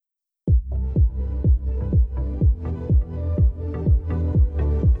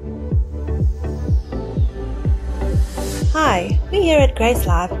Hi, we here at Grace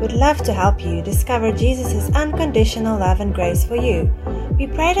Life would love to help you discover Jesus' unconditional love and grace for you. We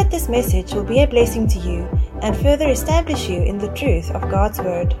pray that this message will be a blessing to you and further establish you in the truth of God's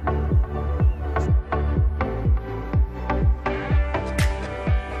Word.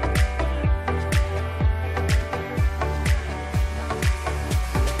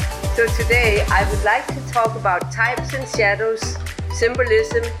 So today I would like to talk about types and shadows,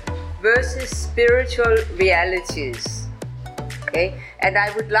 symbolism versus spiritual realities. Okay, and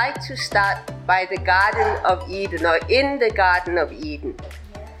I would like to start by the Garden of Eden, or in the Garden of Eden.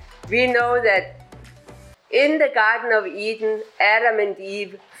 We know that in the Garden of Eden, Adam and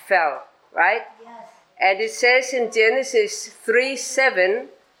Eve fell, right? Yes. And it says in Genesis 3:7,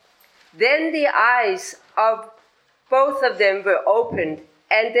 then the eyes of both of them were opened,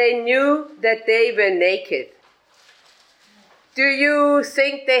 and they knew that they were naked. Do you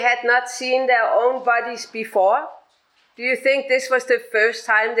think they had not seen their own bodies before? Do you think this was the first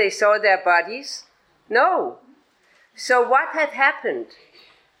time they saw their bodies? No. So what had happened?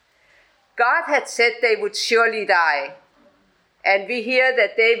 God had said they would surely die. And we hear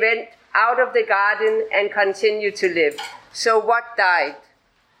that they went out of the garden and continued to live. So what died?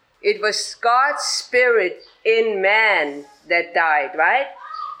 It was God's Spirit in man that died, right?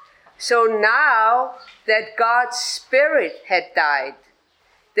 So now that God's Spirit had died,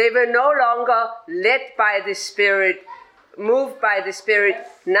 they were no longer led by the Spirit, moved by the Spirit.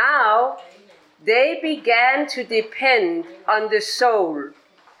 Now they began to depend on the soul.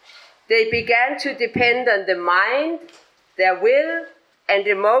 They began to depend on the mind, their will, and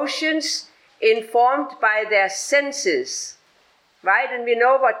emotions informed by their senses, right? And we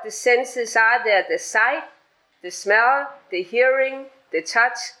know what the senses are. They're the sight, the smell, the hearing, the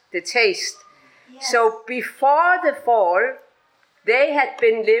touch, the taste. Yes. So before the fall, they had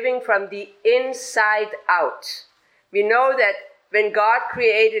been living from the inside out. We know that when God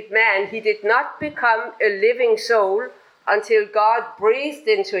created man, he did not become a living soul until God breathed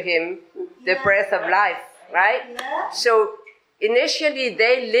into him the breath of life, right? So initially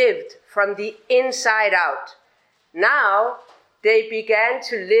they lived from the inside out. Now they began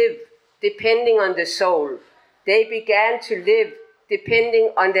to live depending on the soul. They began to live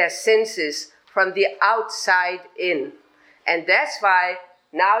depending on their senses from the outside in. And that's why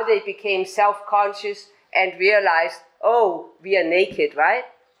now they became self-conscious and realized, oh, we are naked, right?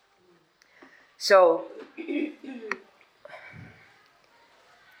 So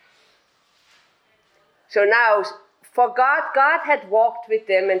now, for God had walked with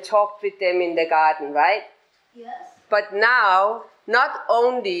them and talked with them in the garden, right? Yes. But now, not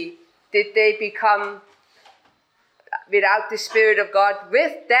only did they become without the Spirit of God,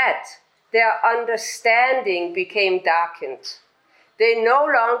 with that, their understanding became darkened. They no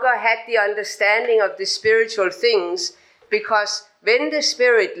longer had the understanding of the spiritual things, because when the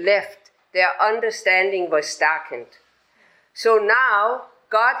Spirit left, their understanding was darkened. So now,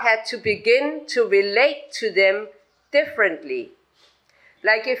 God had to begin to relate to them differently.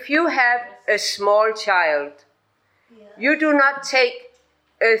 Like if you have a small child, you do not take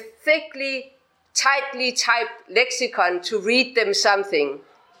a tightly typed lexicon to read them something.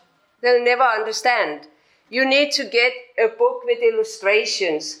 They'll never understand. You need to get a book with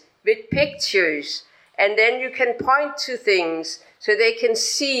illustrations, with pictures, and then you can point to things so they can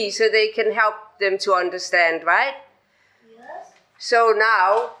see, so they can help them to understand, right? Yes. So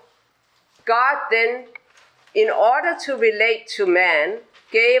now, God then, in order to relate to man,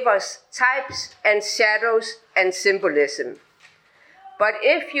 gave us types and shadows and symbolism. But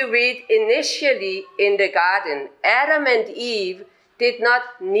if you read initially in the garden, Adam and Eve did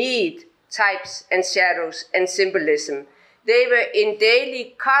not need types and shadows and symbolism. They were in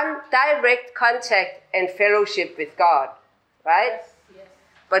daily direct contact and fellowship with God, right? Yes.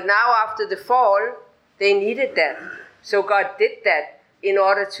 But now after the fall, they needed that. So God did that in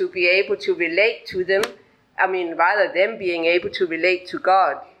order to be able to relate to them. Rather them being able to relate to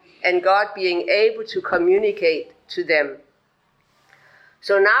God and God being able to communicate to them.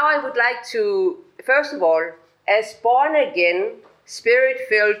 So now I would like to, first of all, as born again,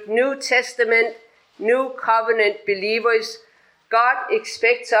 Spirit-filled, New Testament, New Covenant believers, God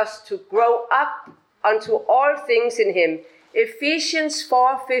expects us to grow up unto all things in Him. Ephesians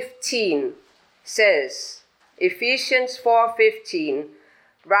 4:15 says, Ephesians 4:15,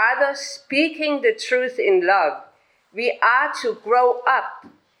 rather speaking the truth in love, we are to grow up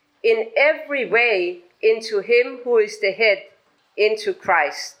in every way into Him who is the head, into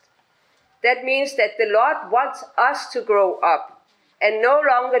Christ. That means that the Lord wants us to grow up and no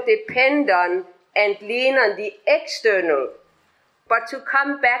longer depend on and lean on the external, but to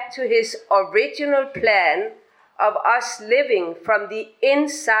come back to His original plan of us living from the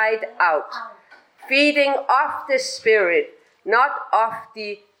inside out, feeding off the Spirit, not off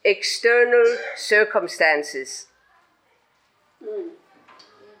the external circumstances.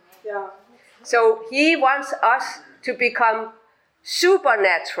 Yeah. So he wants us to become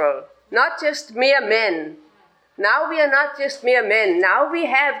supernatural, not just mere men. Now we are not just mere men. Now we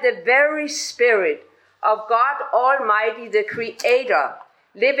have the very Spirit of God Almighty, the Creator,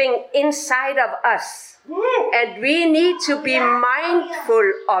 living inside of us. And we need to be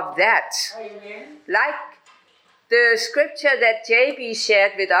mindful of that. Like the scripture that JB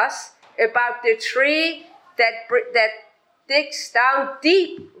shared with us about the tree that digs down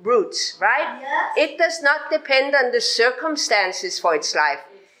deep roots, right? Yes. It does not depend on the circumstances for its life.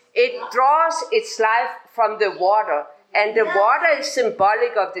 It draws its life from the water, and the water is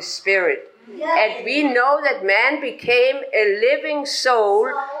symbolic of the Spirit. And we know that man became a living soul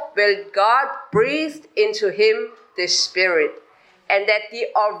when God breathed into him the Spirit. And that the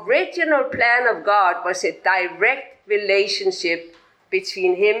original plan of God was a direct relationship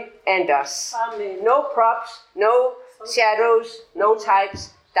between him and us. Amen. No props, no shadows, no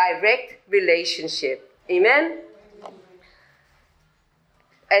types, direct relationship. Amen?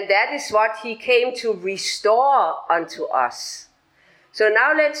 And that is what he came to restore unto us. So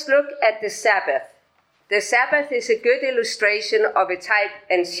now let's look at the Sabbath. The Sabbath is a good illustration of a type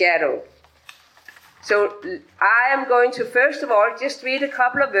and shadow. So I am going to first of all just read a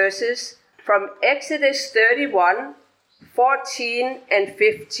couple of verses from Exodus 31, 14 and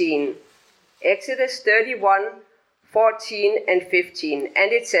 15. Exodus 31, 14 and 15.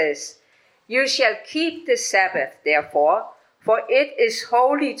 And it says, "You shall keep the Sabbath, therefore, for it is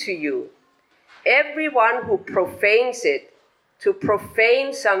holy to you. Everyone who profanes it," to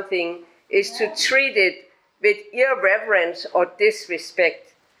profane something is to treat it with irreverence or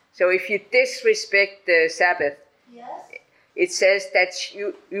disrespect. So if you disrespect the Sabbath, it says that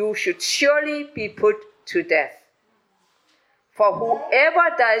you should surely be put to death. For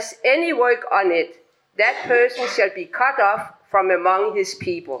whoever does any work on it, that person shall be cut off from among his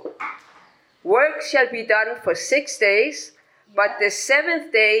people. Work shall be done for 6 days, but the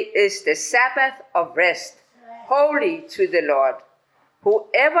 7th day is the Sabbath of rest, holy to the Lord.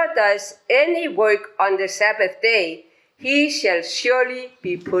 Whoever does any work on the Sabbath day, he shall surely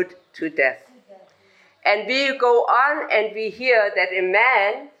be put to death. And we go on and we hear that a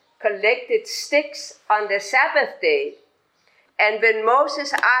man collected sticks on the Sabbath day. And when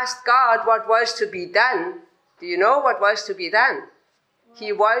Moses asked God what was to be done, do you know what was to be done?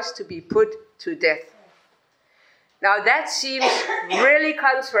 He was to be put to death. Now that seems really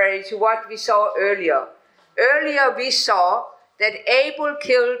contrary to what we saw earlier. Earlier we saw that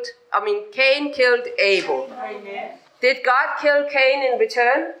Cain killed Abel. Amen. Did God kill Cain in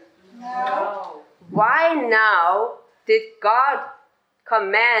return? No. Why now did God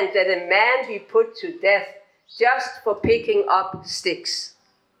command that a man be put to death just for picking up sticks?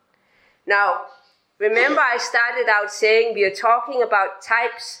 Now, remember I started out saying we are talking about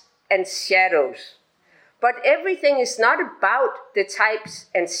types and shadows. But everything is not about the types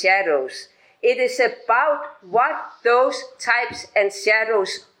and shadows. It is about what those types and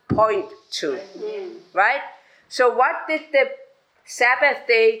shadows point to. Right? So what did the Sabbath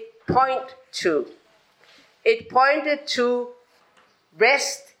day point to? It pointed to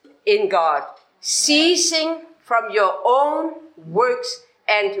rest in God, ceasing from your own works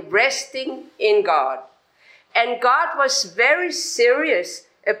and resting in God. And God was very serious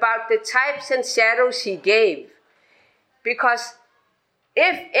about the types and shadows he gave. Because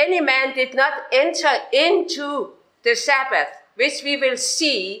if any man did not enter into the Sabbath, which we will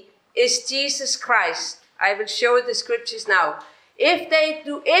see is Jesus Christ. I will show the scriptures now.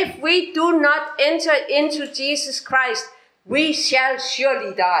 If we do not enter into Jesus Christ, we shall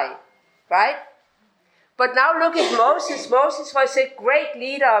surely die. Right? But now look at Moses. Moses was a great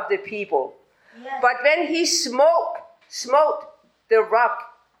leader of the people. Yes. But when he smote the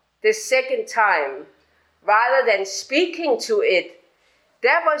rock the second time, rather than speaking to it,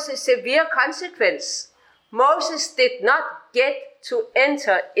 there was a severe consequence. Moses did not get to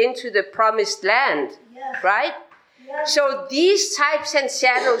enter into the promised land, right? Yes. So these types and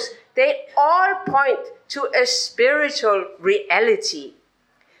shadows, they all point to a spiritual reality.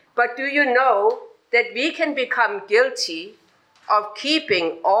 But do you know that we can become guilty of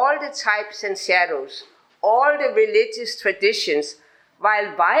keeping all the types and shadows, all the religious traditions,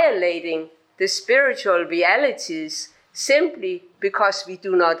 while violating the spiritual realities simply because we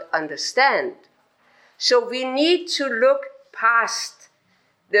do not understand? So we need to look past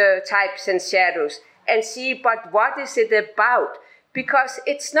the types and shadows and see, but what is it about? Because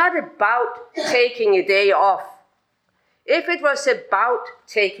it's not about taking a day off. If it was about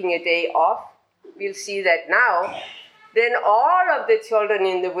taking a day off, we'll see that now, then all of the children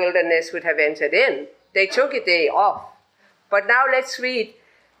in the wilderness would have entered in. They took a day off. But now let's read.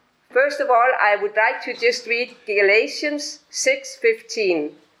 First of all, I would like to just read Galatians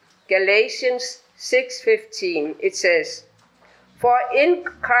 6:15. Galatians 6:15. It says, "For in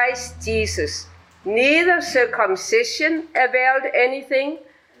Christ Jesus, neither circumcision availed anything."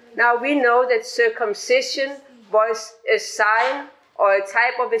 Now we know that circumcision was a sign or a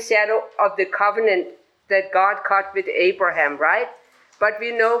type of a shadow of the covenant that God cut with Abraham, right? But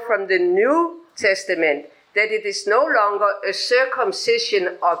we know from the New Testament that it is no longer a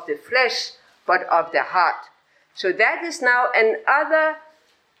circumcision of the flesh, but of the heart. So that is now another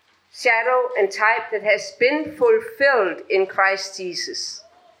shadow and type that has been fulfilled in Christ Jesus.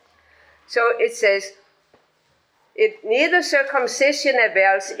 So it says, neither circumcision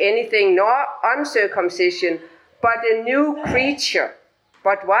avails anything, nor uncircumcision, but a new creature.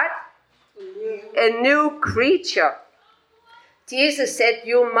 But what? A new creature. Jesus said,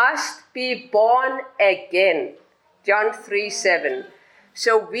 you must be born again. John 3:7.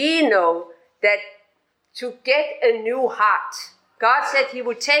 So we know that to get a new heart, God said he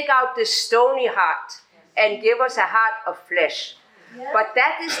would take out the stony heart and give us a heart of flesh. But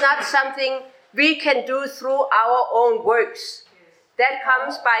that is not something we can do through our own works. That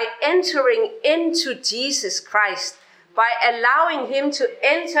comes by entering into Jesus Christ, by allowing him to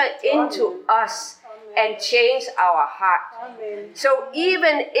enter into us and change our heart. Amen. So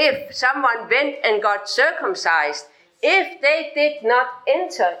even if someone went and got circumcised, if they did not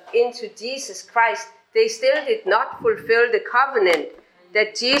enter into Jesus Christ, they still did not fulfill the covenant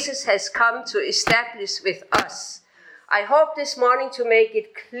that Jesus has come to establish with us. I hope this morning to make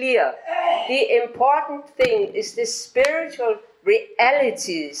it clear, the important thing is the spiritual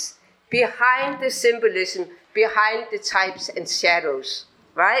realities behind the symbolism, behind the types and shadows,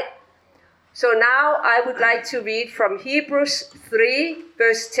 right? So now I would like to read from Hebrews 3,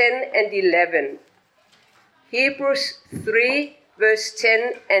 verse 10 and 11. Hebrews 3, verse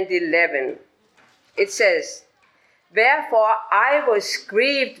 10 and 11. It says, "Therefore I was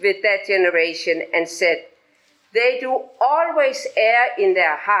grieved with that generation and said, they do always err in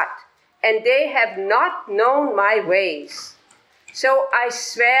their heart, and they have not known my ways. So I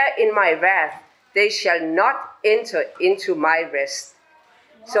swear in my wrath, they shall not enter into my rest."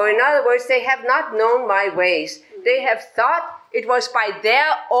 So in other words, they have not known my ways. They have thought it was by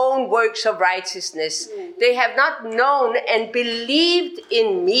their own works of righteousness. They have not known and believed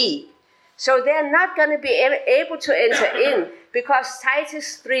in me. So they're not going to be able to enter in, because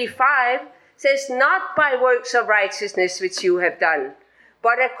Titus 3:5 says, "Not by works of righteousness which you have done,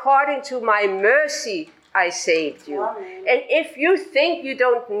 but according to my mercy I saved you." Amen. And if you think you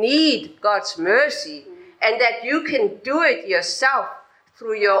don't need God's mercy and that you can do it yourself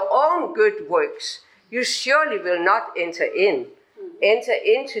through your own good works, you surely will not enter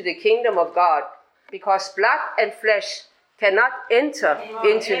into the kingdom of God, because blood and flesh cannot enter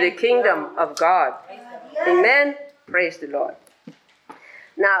into the kingdom of God. Amen. Praise the Lord.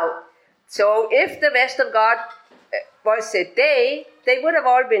 Now, so if the rest of God was a day, they would have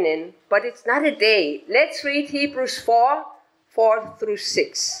all been in, but it's not a day. Let's read Hebrews 4 through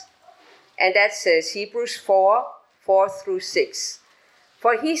 6. And that says, Hebrews 4 through 6.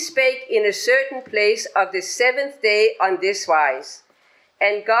 "For he spake in a certain place of the seventh day on this wise,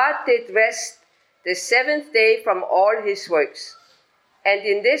 and God did rest the seventh day from all his works. And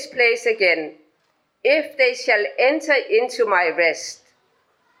in this place again, if they shall enter into my rest,"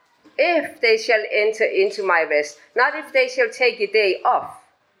 if they shall enter into my rest, not if they shall take a day off,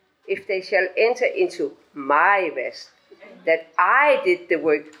 if they shall enter into my rest, that I did the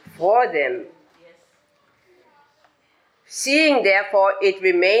work for them. "Seeing therefore it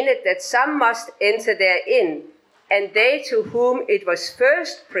remaineth that some must enter therein, and they to whom it was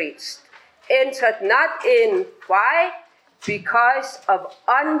first preached entered not in." Why? Because of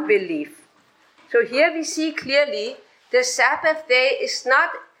unbelief. So here we see clearly the Sabbath day is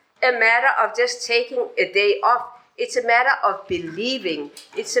not a matter of just taking a day off. It's a matter of believing.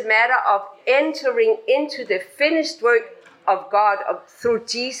 It's a matter of entering into the finished work of God through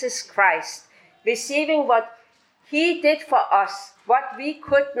Jesus Christ, receiving what he did for us, what we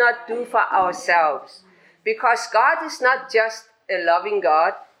could not do for ourselves. Because God is not just a loving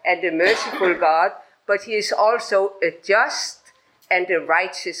God and a merciful God, but he is also a just and a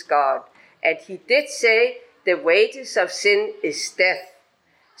righteous God. And he did say the wages of sin is death.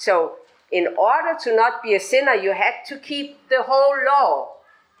 So in order to not be a sinner, you had to keep the whole law.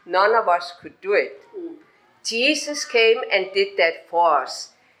 None of us could do it. Jesus came and did that for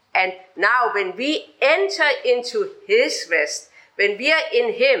us. And now when we enter into his rest, when we are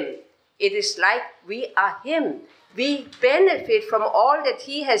in him, it is like we are him. We benefit from all that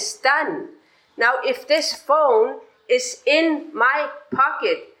he has done. Now, if this phone is in my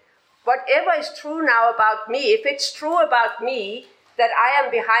pocket, whatever is true now about me, if it's true about me that I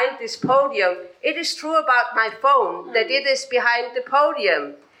am behind this podium, it is true about my phone that it is behind the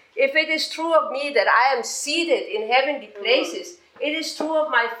podium. If it is true of me that I am seated in heavenly places, it is true of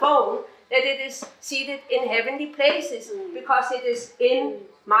my phone that it is seated in heavenly places because it is in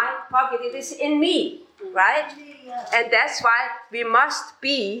my pocket, it is in me, right? And that's why we must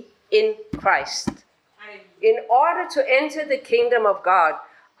be in Christ. In order to enter the kingdom of God,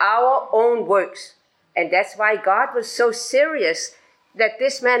 our own works. And that's why God was so serious that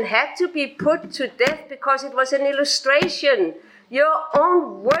this man had to be put to death, because it was an illustration. Your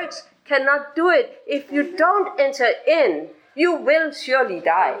own works cannot do it. If you don't enter in, you will surely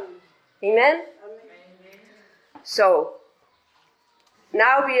die. Amen? So,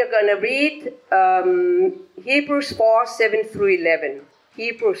 now we are going to read Hebrews 4, 7 through 11.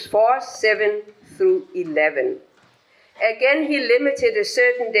 Hebrews 4, 7 through 11. Again, he limited a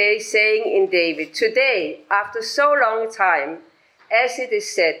certain day, saying in David, today, after so long a time, as it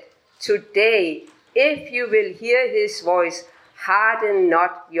is said, today, if you will hear his voice, harden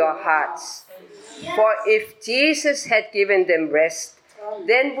not your hearts. Yes. For if Jesus had given them rest,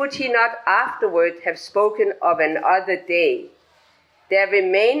 then would he not afterward have spoken of another day? There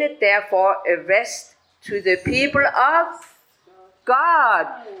remaineth therefore a rest to the people of God,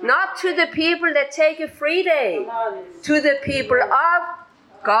 not to the people that take a free day, to the people of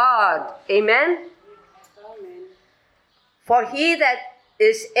God. Amen? For he that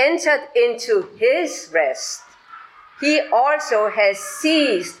is entered into his rest, he also has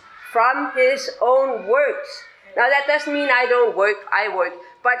ceased from his own works. Now that doesn't mean I don't work, I work.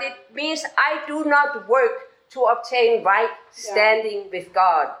 But it means I do not work to obtain right standing with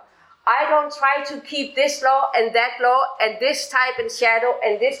God. I don't try to keep this law and this type and shadow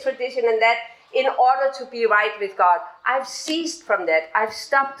and this tradition and that in order to be right with God. I've ceased from that. I've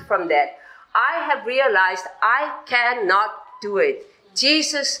stopped from that. I have realized I cannot do it.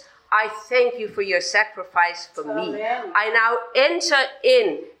 Jesus, I thank you for your sacrifice for me. Amen. I now enter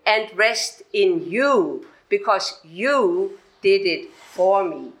in and rest in you because you did it for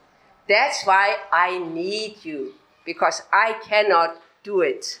me. That's why I need you, because I cannot do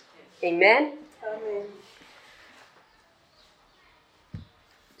it. Amen? Amen.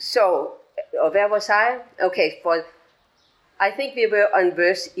 So, where was I? Okay, I think we were on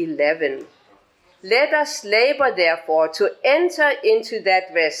verse 11. Let us labor, therefore, to enter into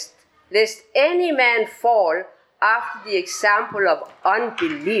that rest, lest any man fall after the example of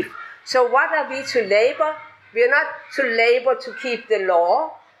unbelief. So what are we to labor? We are not to labor to keep the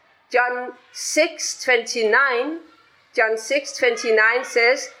law. John 6:29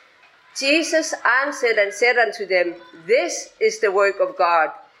 says, Jesus answered and said unto them, this is the work of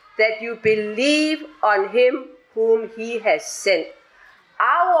God, that you believe on him whom he has sent.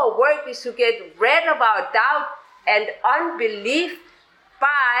 Our work is to get rid of our doubt and unbelief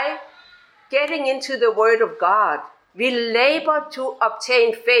by getting into the word of God. We labor to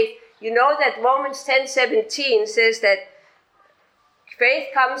obtain faith. You know that Romans 10:17 says that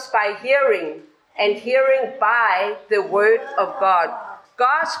faith comes by hearing, and hearing by the word of God.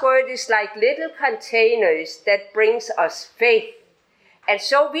 God's word is like little containers that brings us faith. And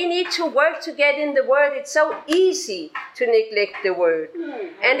so we need to work to get in the word. It's so easy to neglect the word.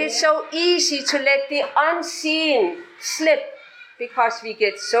 And it's so easy to let the unseen slip because we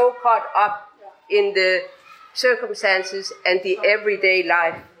get so caught up in the circumstances and the everyday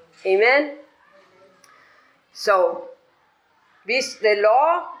life. Amen? So, the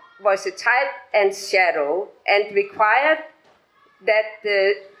law was a type and shadow and required that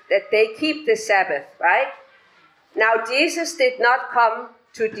they keep the Sabbath, right? Now, Jesus did not come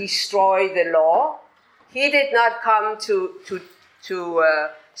to destroy the law. He did not come to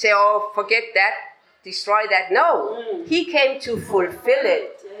say, oh, forget that, destroy that. No, he came to fulfill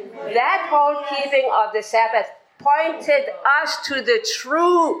it. That whole keeping of the Sabbath pointed us to the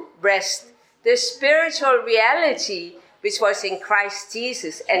true rest, the spiritual reality which was in Christ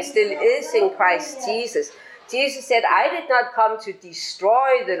Jesus and still is in Christ Jesus. Jesus said, I did not come to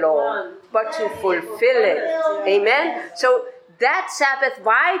destroy the law, but to fulfill it. Amen? So that Sabbath,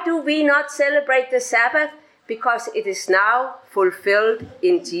 why do we not celebrate the Sabbath? Because it is now fulfilled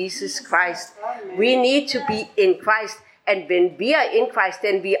in Jesus Christ. We need to be in Christ. And when we are in Christ,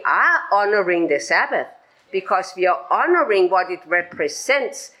 then we are honoring the Sabbath, because we are honoring what it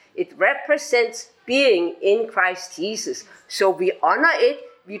represents. It represents being in Christ Jesus. So we honor it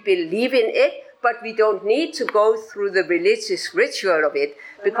we believe in it, but we don't need to go through the religious ritual of it,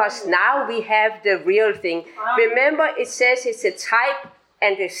 because now we have the real thing. Remember, it says it's a type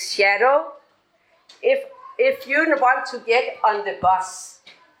and a shadow. If you want to get on the bus,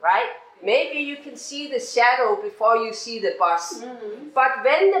 right? Maybe you can see the shadow before you see the bus. Mm-hmm. But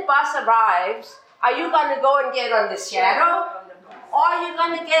when the bus arrives, are you going to go and get on the shadow? Or are you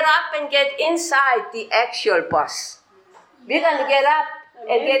going to get up and get inside the actual bus? We're going to get up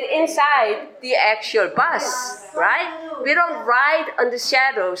and get inside the actual bus, right? We don't ride on the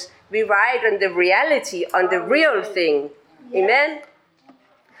shadows. We ride on the reality, on the real thing. Amen?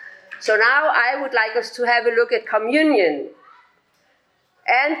 So now I would like us to have a look at communion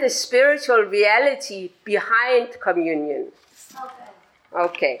and the spiritual reality behind communion.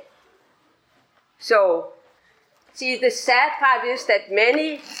 Okay. So, see, the sad part is that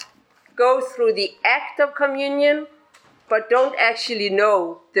many go through the act of communion, but don't actually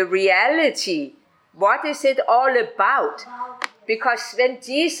know the reality. What is it all about? Because when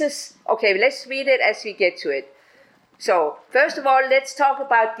Jesus... Okay, let's read it as we get to it. So, first of all, let's talk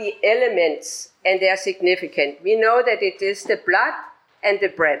about the elements and their significance. We know that it is the blood and the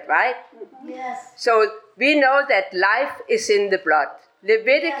bread, right? Yes. So, we know that life is in the blood.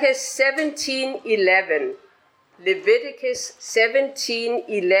 Leviticus 17:11. Leviticus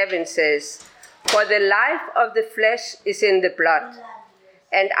 17:11 says, "For the life of the flesh is in the blood,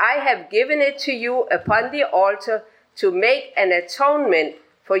 and I have given it to you upon the altar to make an atonement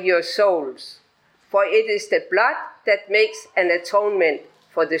for your souls. For it is the blood that makes an atonement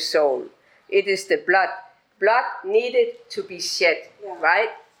for the soul." It is the blood. Blood needed to be shed,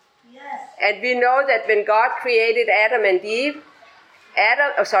 right? Yes. And we know that when God created Adam and Eve,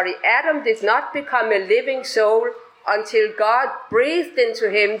 Adam did not become a living soul until God breathed into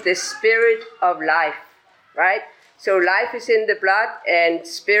him the spirit of life, right? So life is in the blood and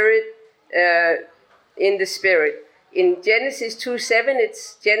spirit in the spirit. In Genesis 2:7,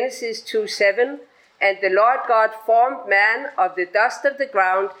 it's Genesis 2:7, "And the Lord God formed man of the dust of the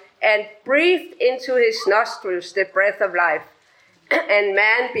ground and breathed into his nostrils the breath of life, and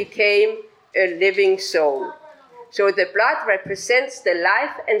man became a living soul." So the blood represents the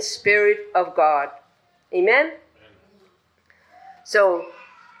life and spirit of God. Amen? So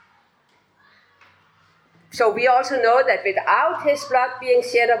we also know that without his blood being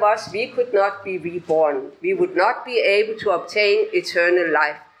shed of us, we could not be reborn. We would not be able to obtain eternal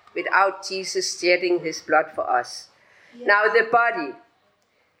life without Jesus shedding his blood for us. Yes. Now the body.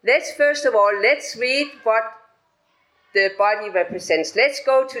 Let's read what the body represents. Let's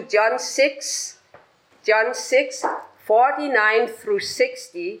go to John 6:49 through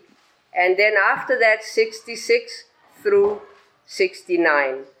 60, and then after that 66 through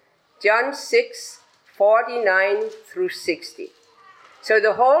 69. John 6:49 through 60. So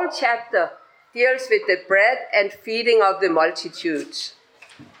the whole chapter deals with the bread and feeding of the multitudes.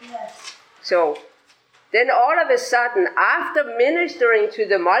 Yes. So then all of a sudden, after ministering to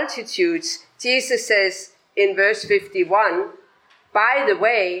the multitudes, Jesus says in verse 51, "By the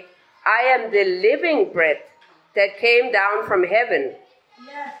way, I am the living bread that came down from heaven."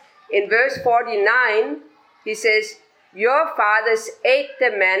 Yes. In verse 49, he says, "Your fathers ate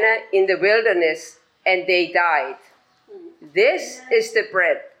the manna in the wilderness, and they died. This is the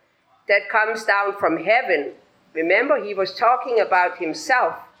bread that comes down from heaven." Remember, he was talking about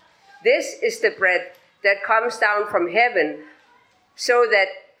himself. "This is the bread that comes down from heaven, so that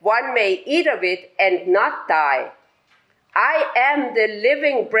one may eat of it and not die. I am the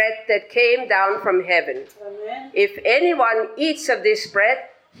living bread that came down from heaven. Amen. If anyone eats of this bread,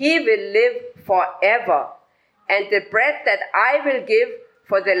 he will live forever. And the bread that I will give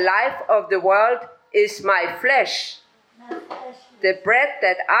for the life of the world is my flesh. The bread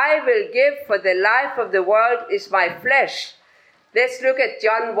that I will give for the life of the world is my flesh." Let's look at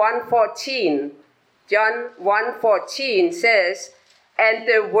John 1:14. John 1:14 says, "And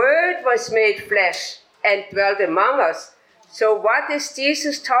the Word was made flesh and dwelt among us." So what is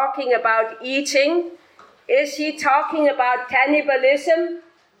Jesus talking about eating? Is he talking about cannibalism?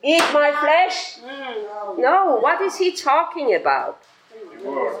 Eat my flesh? No, what is he talking about?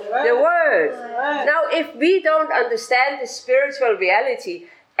 The Word. Now, if we don't understand the spiritual reality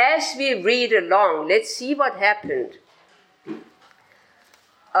as we read along, let's see what happened.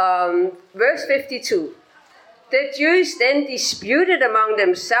 Verse 52. "The Jews then disputed among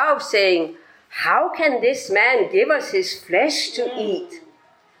themselves, saying, 'How can this man give us his flesh to eat?'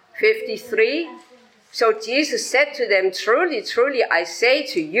 53. "So Jesus said to them, 'Truly, truly, I say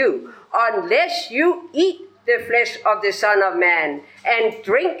to you, unless you eat the flesh of the Son of Man and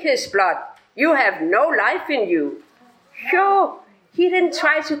drink his blood, you have no life in you. Sure, he didn't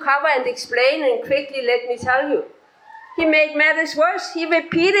try to cover and explain and quickly let me tell you. He made matters worse. He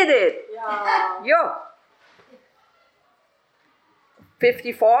repeated it. Yeah.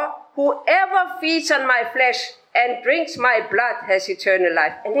 54, whoever feeds on my flesh and drinks my blood has eternal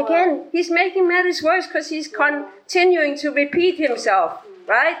life. And again, he's making matters worse because he's continuing to repeat himself,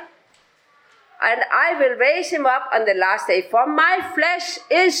 right? And I will raise him up on the last day. For my flesh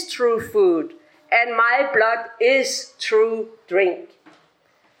is true food, and my blood is true drink.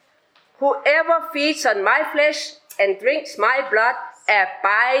 Whoever feeds on my flesh and drinks my blood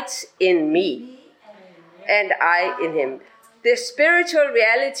abides in me, and I in him. The spiritual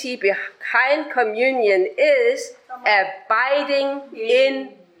reality behind communion is abiding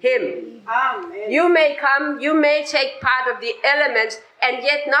in him. Amen. You may come, you may take part of the elements and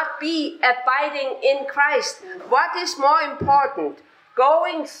yet not be abiding in Christ. What is more important?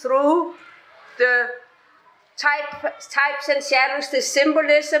 Going through the types and shadows, the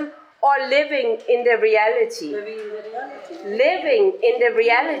symbolism, or living in the reality? Living in the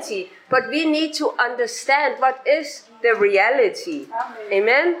reality. But we need to understand what is the reality.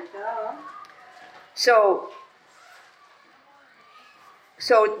 Amen? Yeah. So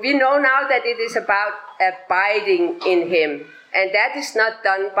we know now that it is about abiding in him. And that is not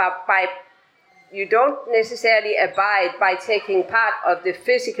done by you don't necessarily abide by taking part of the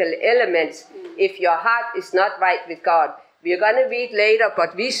physical elements if your heart is not right with God. We're going to read later,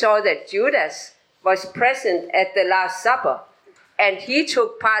 but we saw that Judas was present at the Last Supper and he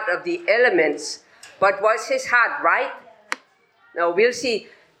took part of the elements. But was his heart right? No, we'll see.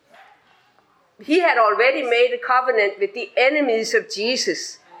 He had already made a covenant with the enemies of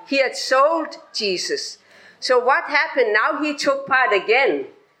Jesus. He had sold Jesus. So what happened? Now he took part again.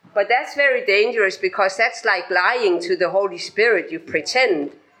 But that's very dangerous because that's like lying to the Holy Spirit. You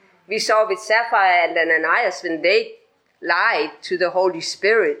pretend. We saw with Sapphira and Ananias when they lied to the Holy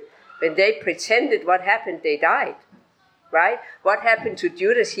Spirit. When they pretended, what happened? They died. Right? What happened to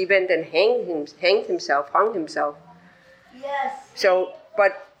Judas? He went and hung himself. Yes. So,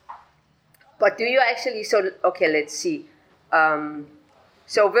 but do you actually, okay, let's see.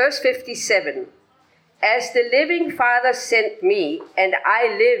 So verse 57. As the living Father sent me, and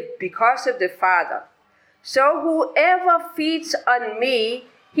I live because of the Father, so whoever feeds on me,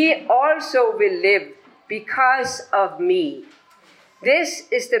 he also will live because of me. This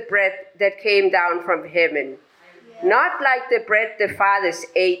is the bread that came down from heaven, not like the bread the fathers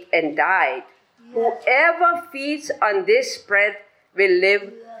ate and died. Whoever feeds on this bread will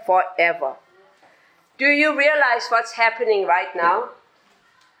live forever. Do you realize what's happening right now?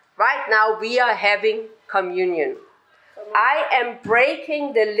 Right now we are having communion. I am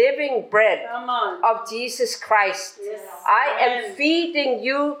breaking the living bread of Jesus Christ. Yes. I am feeding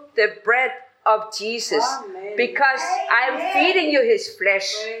you the bread of Jesus. Amen. Because I am feeding you his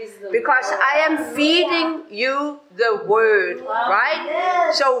flesh. Because I am feeding you the word.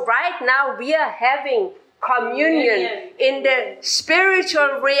 Right? So right now we are having communion in the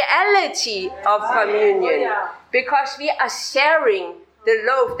spiritual reality of communion. Because we are sharing the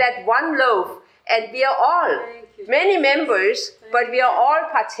loaf, that one loaf, and we are all many members, but we are all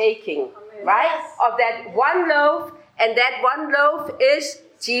partaking, right, of that one loaf, and that one loaf is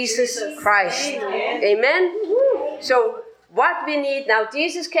Jesus Christ. Amen? So what we need now,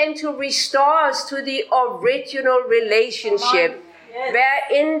 Jesus came to restore us to the original relationship, where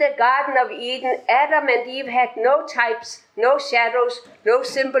in the Garden of Eden, Adam and Eve had no types, no shadows, no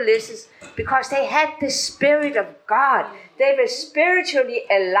symbolisms, because they had the Spirit of God. They were spiritually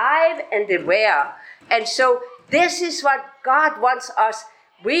alive and aware. And so this is what God wants us.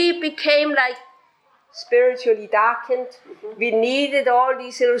 We became like spiritually darkened. We needed all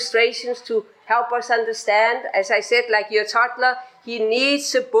these illustrations to help us understand. As I said, like your toddler, he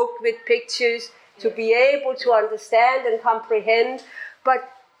needs a book with pictures to be able to understand and comprehend. But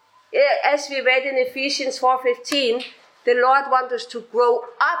as we read in Ephesians 4:15, the Lord wants us to grow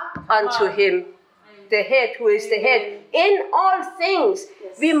up unto him, the head, who is the head. In all things,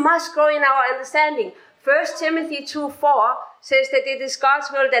 we must grow in our understanding. 1 Timothy 2:4 says that it is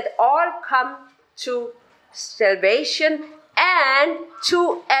God's will that all come to salvation and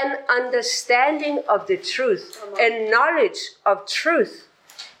to an understanding of the truth, and knowledge of truth.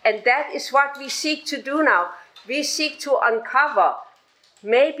 And that is what we seek to do now. We seek to uncover.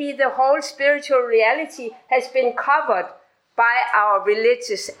 Maybe the whole spiritual reality has been covered by our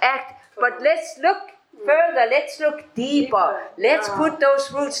religious act, but let's look further, let's look deeper. Let's put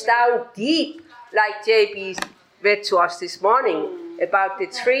those roots down deep, like JB read to us this morning about the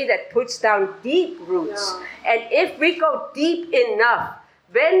tree that puts down deep roots. And if we go deep enough,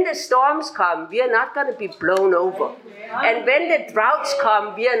 when the storms come, we are not going to be blown over. And when the droughts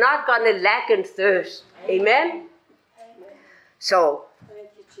come, we are not going to lack and thirst. Amen? So, Thank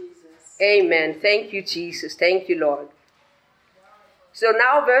you, Jesus. amen. Thank you, Jesus. Thank you, Lord. So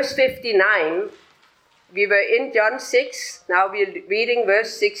now verse 59. We were in John 6. Now we're reading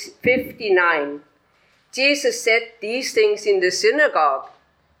verse 59. Jesus said these things in the synagogue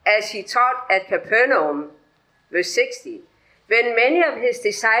as he taught at Capernaum. Verse 60. When many of his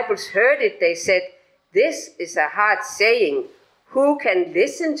disciples heard it, they said, "This is a hard saying. Who can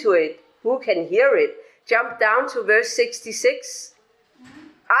listen to it? Who can hear it?" Jump down to verse 66.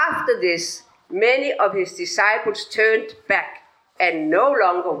 After this, many of his disciples turned back and no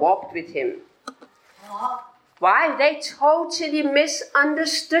longer walked with him. Why? They totally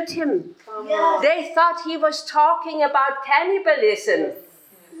misunderstood him. Yes. They thought he was talking about cannibalism.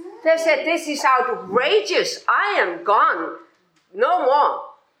 They said, "This is outrageous. I am gone. No more."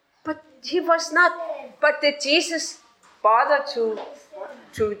 But he was not. But did Jesus bother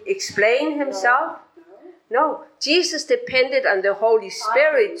to explain himself? No. Jesus depended on the Holy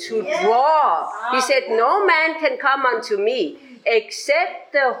Spirit to draw. He said, "No man can come unto me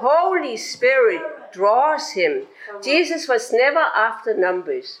except the Holy Spirit draws him." Jesus was never after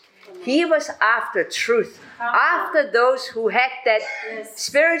numbers. He was after truth, after those who had that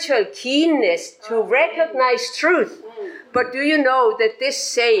spiritual keenness to recognize truth. But do you know that this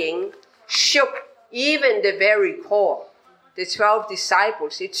saying shook even the very core? The 12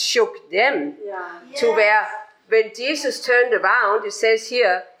 disciples, it shook them to where when Jesus turned around, it says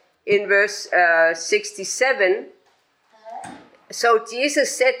here in verse 67, so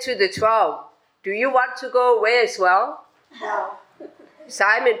Jesus said to the 12, "Do you want to go away as well?" No.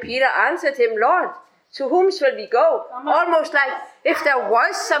 Simon Peter answered him, "Lord, to whom shall we go?" Almost like if there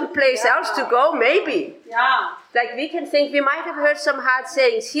was some place else to go, maybe. Yeah. Like we can think we might have heard some hard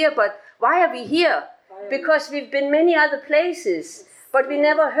sayings here, but why are we here? Because we've been many other places, but we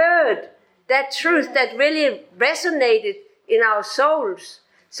never heard that truth that really resonated in our souls.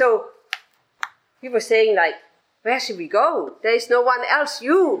 So he was saying like, where should we go? There is no one else.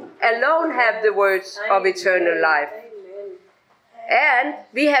 You alone have the words of eternal life. Amen. And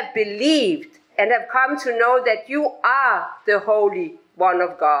we have believed and have come to know that you are the Holy One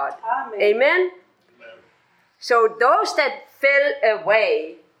of God. Amen. Amen? So those that fell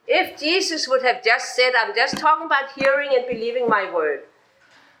away, if Jesus would have just said, "I'm just talking about hearing and believing my word,"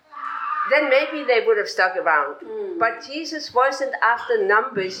 then maybe they would have stuck around. But Jesus wasn't after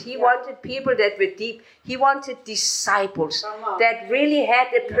numbers. He wanted people that were deep. He wanted disciples that really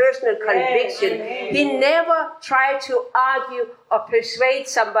had a personal conviction. He never tried to argue or persuade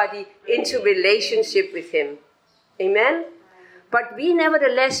somebody into relationship with him. Amen? But we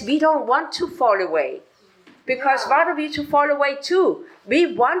nevertheless, we don't want to fall away. Because what are we to fall away to? We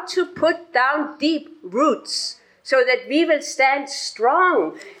want to put down deep roots so that we will stand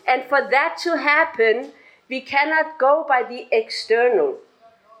strong. And for that to happen, we cannot go by the external.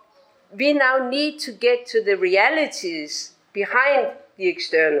 We now need to get to the realities behind the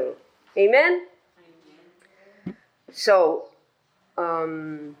external. Amen? So,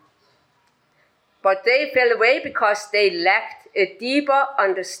 but they fell away because they lacked a deeper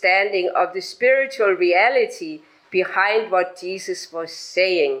understanding of the spiritual reality behind what Jesus was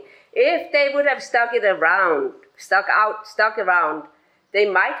saying. If they would have stuck around, they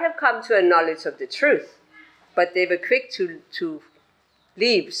might have come to a knowledge of the truth. But they were quick to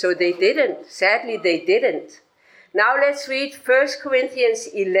leave, so they didn't. Sadly, they didn't. Now let's read 1 Corinthians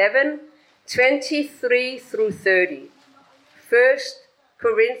 11, 23 through 30. 1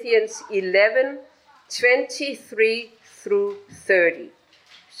 Corinthians 11, 23 through 30.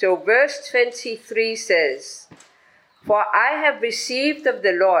 So verse 23 says, "For I have received of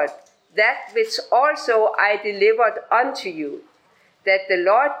the Lord that which also I delivered unto you, that the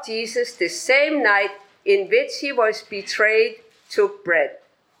Lord Jesus, the same night in which he was betrayed, took bread."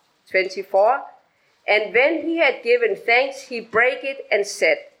 24. "And when he had given thanks, he brake it and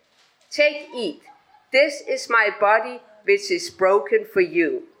said, 'Take, eat. This is my body which is broken for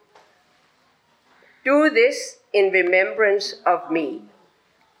you. Do this in remembrance of me.'"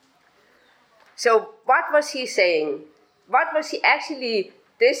 So what was he saying? What was he actually,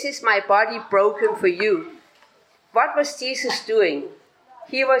 "This is my body broken for you"? What was Jesus doing?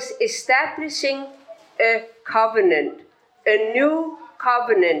 He was establishing a covenant, a new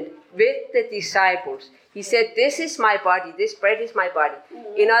covenant with the disciples. He said, "This is my body, this bread is my body."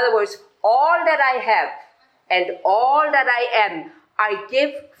 In other words, all that I have and all that I am, I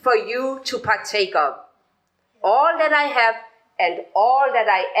give for you to partake of. All that I have and all that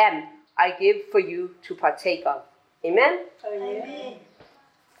I am, I give for you to partake of. Amen? Amen.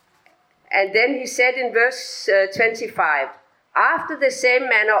 And then he said in verse 25, after the same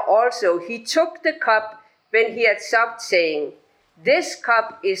manner also he took the cup when he had supped, saying, this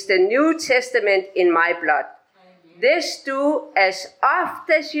cup is the New Testament in my blood. This do as oft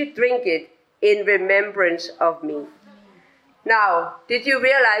as you drink it in remembrance of me. Now, did you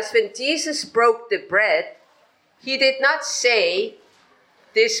realize when Jesus broke the bread, he did not say,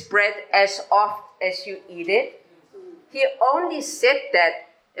 this bread as oft as you eat it. He only said that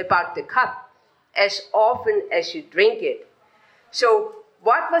about the cup, as often as you drink it. So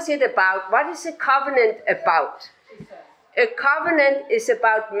what was it about? What is a covenant about? A covenant is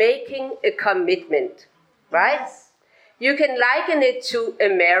about making a commitment, right? Yes. You can liken it to a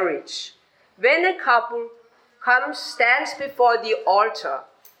marriage. When a couple stands before the altar,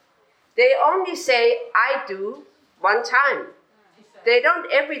 they only say, I do, one time. They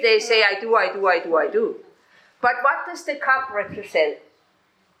don't every day say, I do, I do, I do, I do. But what does the cup represent?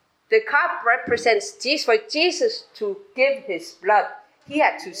 The cup represents Jesus. For Jesus to give his blood, he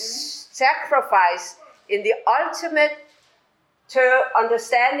had to sacrifice in the ultimate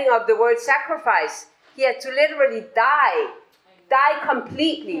understanding of the word sacrifice. He had to literally die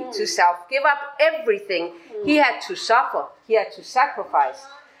completely to self, give up everything. He had to suffer, he had to sacrifice.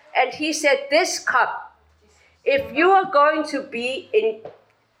 And he said, this cup, if you are going to be in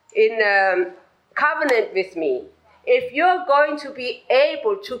covenant with me, if you're going to be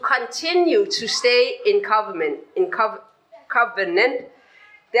able to continue to stay in covenant,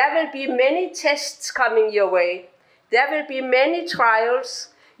 there will be many tests coming your way. There will be many trials.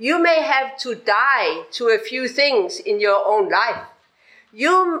 You may have to die to a few things in your own life.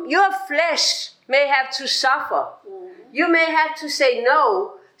 Your flesh may have to suffer. You may have to say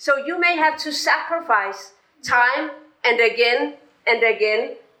no. So you may have to sacrifice time and again and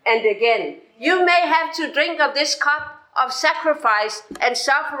again and again. You may have to drink of this cup of sacrifice and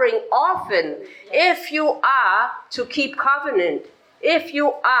suffering often if you are to keep covenant, if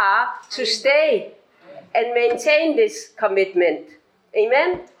you are to stay and maintain this commitment.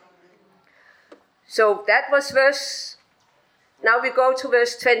 Amen? So that was now we go to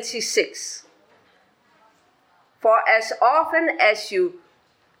verse 26. For as often as you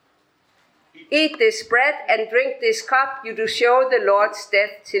eat this bread and drink this cup, you do show the Lord's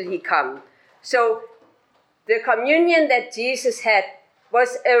death till he come. So the communion that Jesus had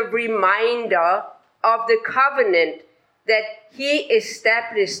was a reminder of the covenant that he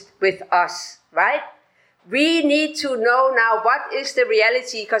established with us, right? We need to know now what is the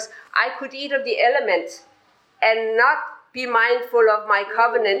reality, because I could eat of the elements and not be mindful of my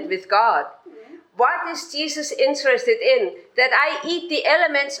covenant with God. What is Jesus interested in? That I eat the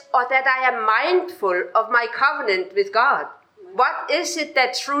elements or that I am mindful of my covenant with God? What is it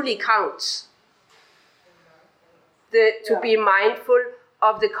that truly counts? To be mindful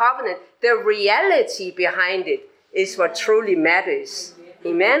of the covenant. The reality behind it is what truly matters.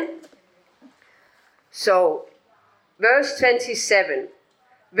 Amen? So, verse 27.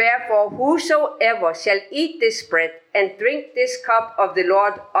 Wherefore whosoever shall eat this bread and drink this cup of the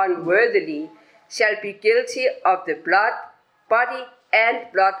Lord unworthily shall be guilty of the body and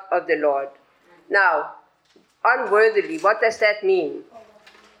blood of the Lord. Now, unworthily, what does that mean?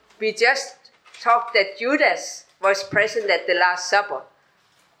 We just talked that Judas was present at the Last Supper.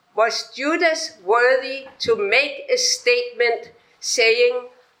 Was Judas worthy to make a statement saying,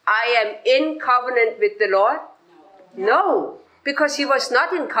 I am in covenant with the Lord? No, because he was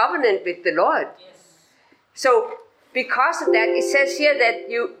not in covenant with the Lord. So, because of that, it says here that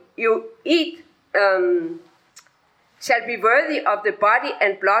you eat, shall be worthy of the body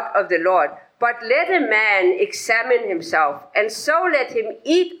and blood of the Lord. But let a man examine himself, and so let him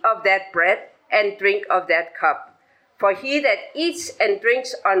eat of that bread and drink of that cup. For he that eats and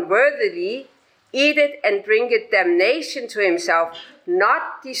drinks unworthily, eateth and drinketh damnation to himself,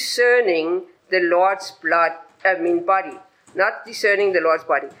 not discerning the Lord's body. Not discerning the Lord's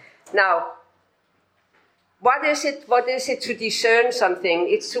body. Now, what is it to discern something?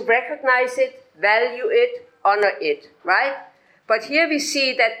 It's to recognize it, value it, honor it, right? But here we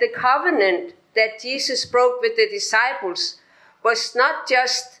see that the covenant that Jesus broke with the disciples was not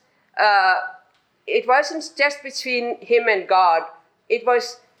just, it wasn't just between him and God. It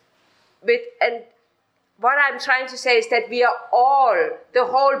was and what I'm trying to say is that we are all, the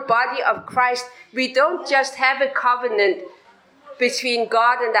whole body of Christ. We don't just have a covenant between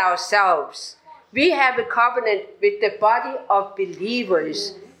God and ourselves. We have a covenant with the body of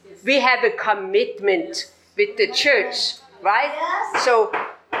believers. We have a commitment with the church, right? So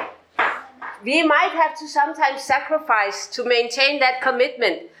we might have to sometimes sacrifice to maintain that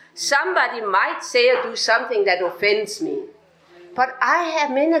commitment. Somebody might say or do something that offends me. But I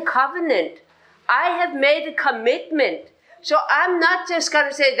have made a covenant. I have made a commitment. So I'm not just going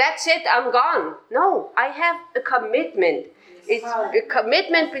to say, that's it, I'm gone. No, I have a commitment. It's a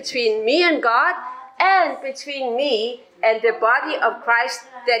commitment between me and God and between me and the body of Christ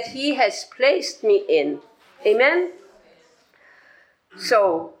that He has placed me in. Amen?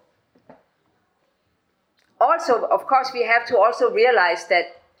 So, also, of course, we have to also realize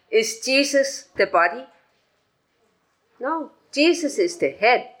that, is Jesus the body? No, Jesus is the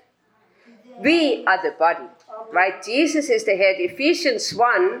head. We are the body, right? Jesus is the head. Ephesians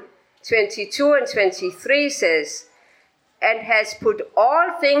 1:22 and 23 says, and has put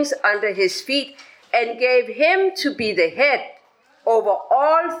all things under His feet and gave Him to be the head over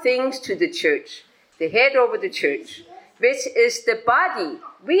all things to the church. The head over the church, which is the body.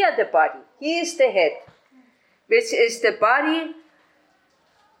 We are the body. He is the head, which is the body,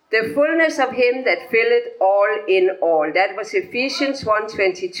 the fullness of Him that filleth all in all. That was Ephesians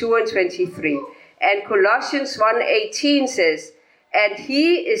 1:22 and 23. And Colossians 1:18 says, and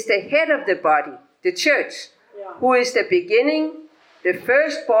He is the head of the body, the church, who is the beginning, the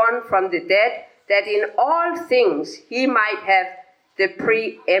firstborn from the dead, that in all things He might have the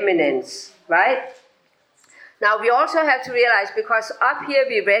preeminence, right? Now we also have to realize, because up here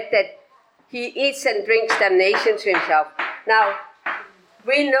we read that He eats and drinks damnation to Himself. Now,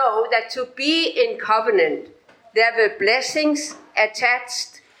 we know that to be in covenant, there were blessings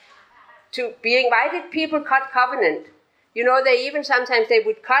attached to being. Why did people cut covenant? You know, they even sometimes they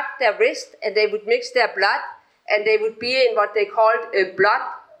would cut their wrist and they would mix their blood and they would be in what they called a blood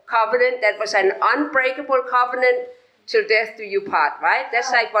covenant. That was an unbreakable covenant till death do you part, right? That's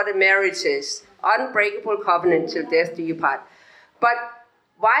like what a marriage is. Unbreakable covenant till death do you part. But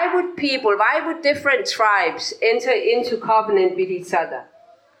why would different tribes enter into covenant with each other?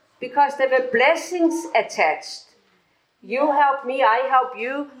 Because there were blessings attached. You help me, I help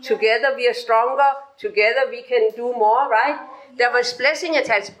you. Together we are stronger. Together we can do more, right? There was blessing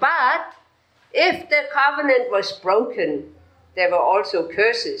attached. But if the covenant was broken, there were also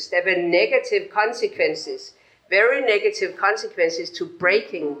curses. There were negative consequences. Very negative consequences to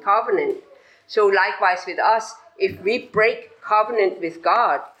breaking covenant. So likewise with us, if we break covenant with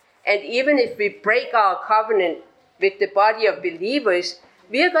God, and even if we break our covenant with the body of believers,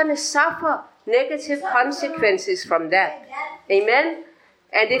 we are going to suffer negative consequences from that. Amen?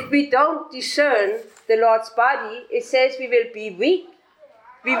 And if we don't discern the Lord's body, it says we will be weak,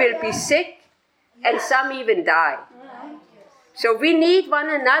 we will be sick, and some even die. So we need one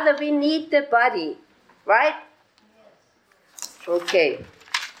another, we need the body, right? Okay.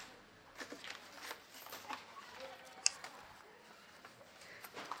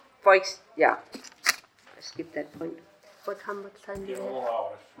 I skipped that point. How much time do you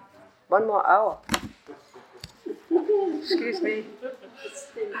have? 1 more hour. Excuse me.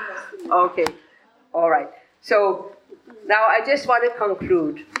 Okay. All right. So now I just want to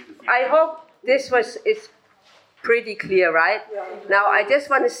conclude. I hope it's pretty clear, right? Now I just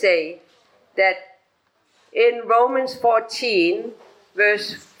want to say that in Romans 14,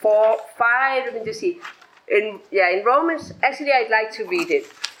 verse 5, let me just see. In Romans, actually I'd like to read it.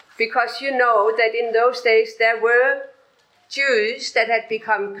 Because you know that in those days there were Jews that had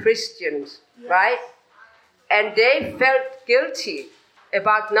become Christians, right? And they felt guilty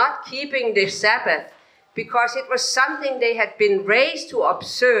about not keeping the Sabbath because it was something they had been raised to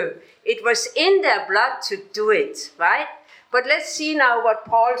observe. It was in their blood to do it, right? But let's see now what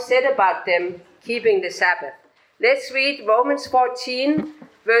Paul said about them keeping the Sabbath. Let's read Romans 14,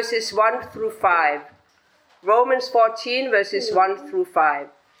 verses 1 through 5. Romans 14, verses 1 through 5.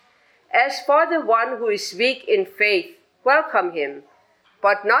 As for the one who is weak in faith, welcome him,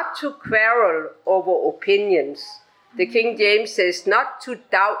 but not to quarrel over opinions. The King James says, not to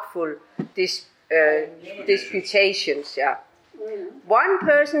doubtful disputations. Yeah. One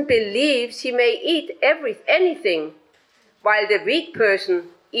person believes he may eat anything, while the weak person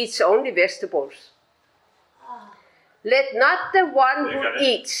eats only vegetables. Let not the one who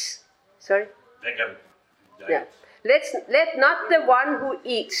eats... Sorry? Yeah. Let not the one who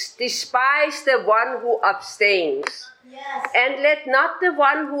eats despise the one who abstains. Yes. And let not the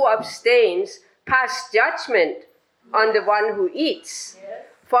one who abstains pass judgment on the one who eats. Yes.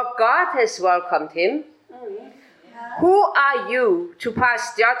 For God has welcomed him. Mm-hmm. Yeah. Who are you to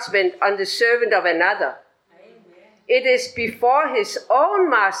pass judgment on the servant of another? Amen. It is before his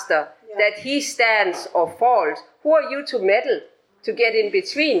own master that he stands or falls. Who are you to meddle, to get in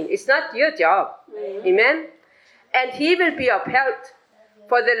between? It's not your job. Mm-hmm. Amen? And he will be upheld,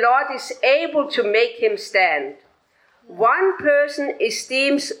 for the Lord is able to make him stand. One person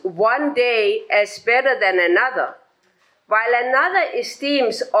esteems one day as better than another, while another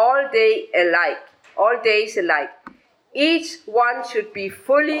esteems all days alike. Each one should be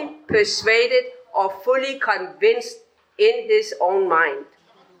fully persuaded or fully convinced in his own mind.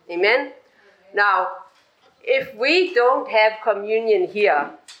 Amen? Now, if we don't have communion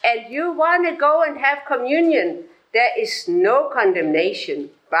here, and you want to go and have communion, there is no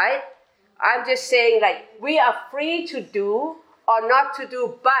condemnation, right? I'm just saying, like, we are free to do or not to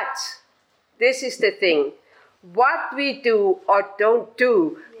do, but this is the thing. What we do or don't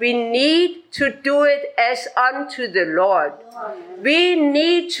do, we need to do it as unto the Lord. We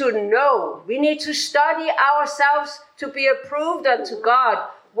need to know, we need to study ourselves to be approved unto God,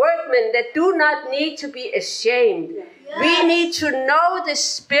 workmen that do not need to be ashamed. Yes. We need to know the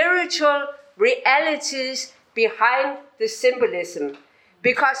spiritual realities behind the symbolism.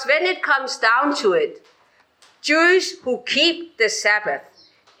 Because when it comes down to it, Jews who keep the Sabbath,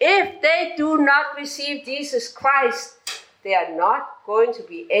 if they do not receive Jesus Christ, they are not going to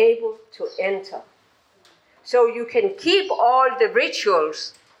be able to enter. So you can keep all the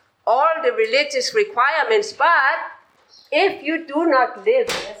rituals, all the religious requirements, but if you do not live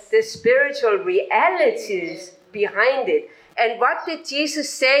the spiritual realities behind it, and what did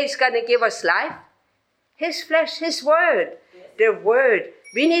Jesus say is going to give us life? His flesh, His word, the word.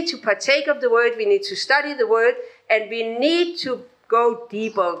 We need to partake of the word, we need to study the word, and we need to go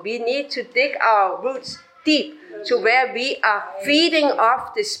deeper. We need to dig our roots deep to where we are feeding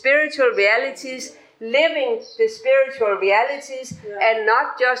off the spiritual realities, living the spiritual realities, and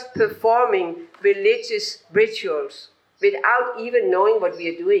not just performing religious rituals without even knowing what we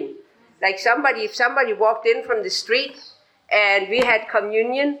are doing. Like if somebody walked in from the street and we had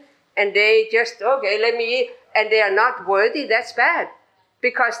communion and they just, okay, let me eat, and they are not worthy, that's bad.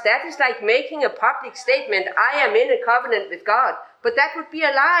 Because that is like making a public statement, I am in a covenant with God. But that would be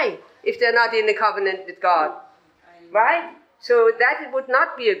a lie if they're not in a covenant with God. Right? So that would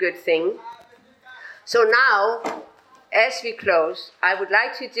not be a good thing. So now, as we close, I would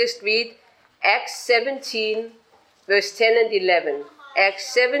like to just read Acts 17, verse 10 and 11. Acts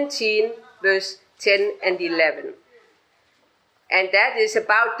 17, verse 10 and 11. And that is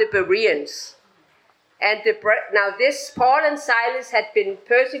about the Bereans. And now this Paul and Silas had been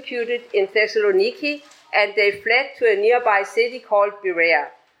persecuted in Thessaloniki, and they fled to a nearby city called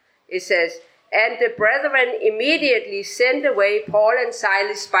Berea. It says, and the brethren immediately sent away Paul and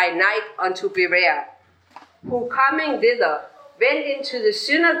Silas by night unto Berea, who coming thither went into the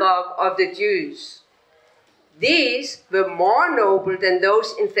synagogue of the Jews. These were more noble than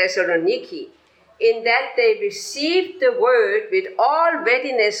those in Thessaloniki, in that they received the word with all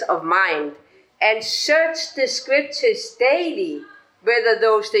readiness of mind, and searched the scriptures daily whether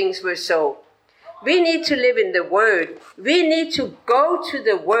those things were so. We need to live in the word. We need to go to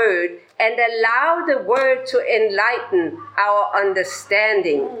the word and allow the word to enlighten our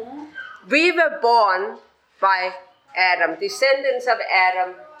understanding. We were born by Adam, descendants of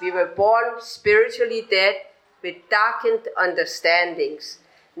Adam. We were born spiritually dead with darkened understandings.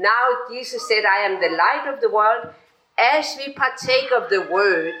 Now Jesus said, I am the light of the world. As we partake of the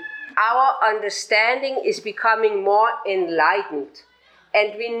word, our understanding is becoming more enlightened.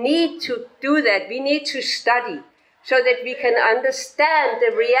 And we need to do that. We need to study so that we can understand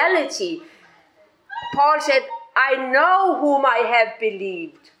the reality. Paul said, I know whom I have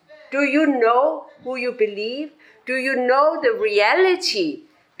believed. Do you know who you believe? Do you know the reality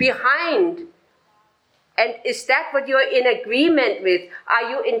behind? And is that what you're in agreement with? Are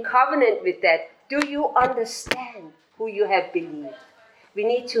you in covenant with that? Do you understand who you have believed? We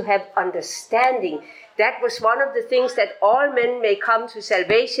need to have understanding. That was one of the things that all men may come to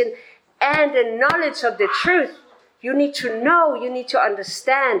salvation, and the knowledge of the truth. You need to know, you need to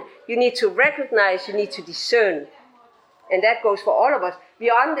understand, you need to recognize, you need to discern. And that goes for all of us. We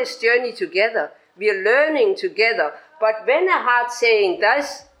are on this journey together. We are learning together. But when a hard saying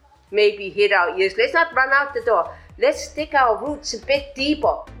does maybe hit our ears, let's not run out the door. Let's dig our roots a bit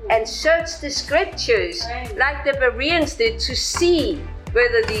deeper and search the scriptures like the Bereans did to see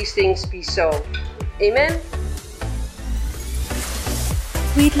whether these things be so. Amen?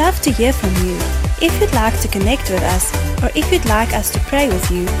 We'd love to hear from you. If you'd like to connect with us, or if you'd like us to pray with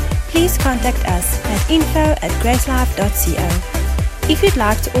you, please contact us at info@gracelife.co. If you'd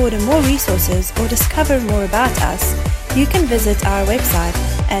like to order more resources or discover more about us, you can visit our website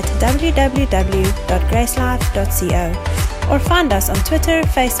at www.gracelife.co or find us on Twitter,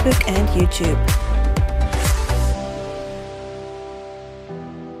 Facebook and YouTube.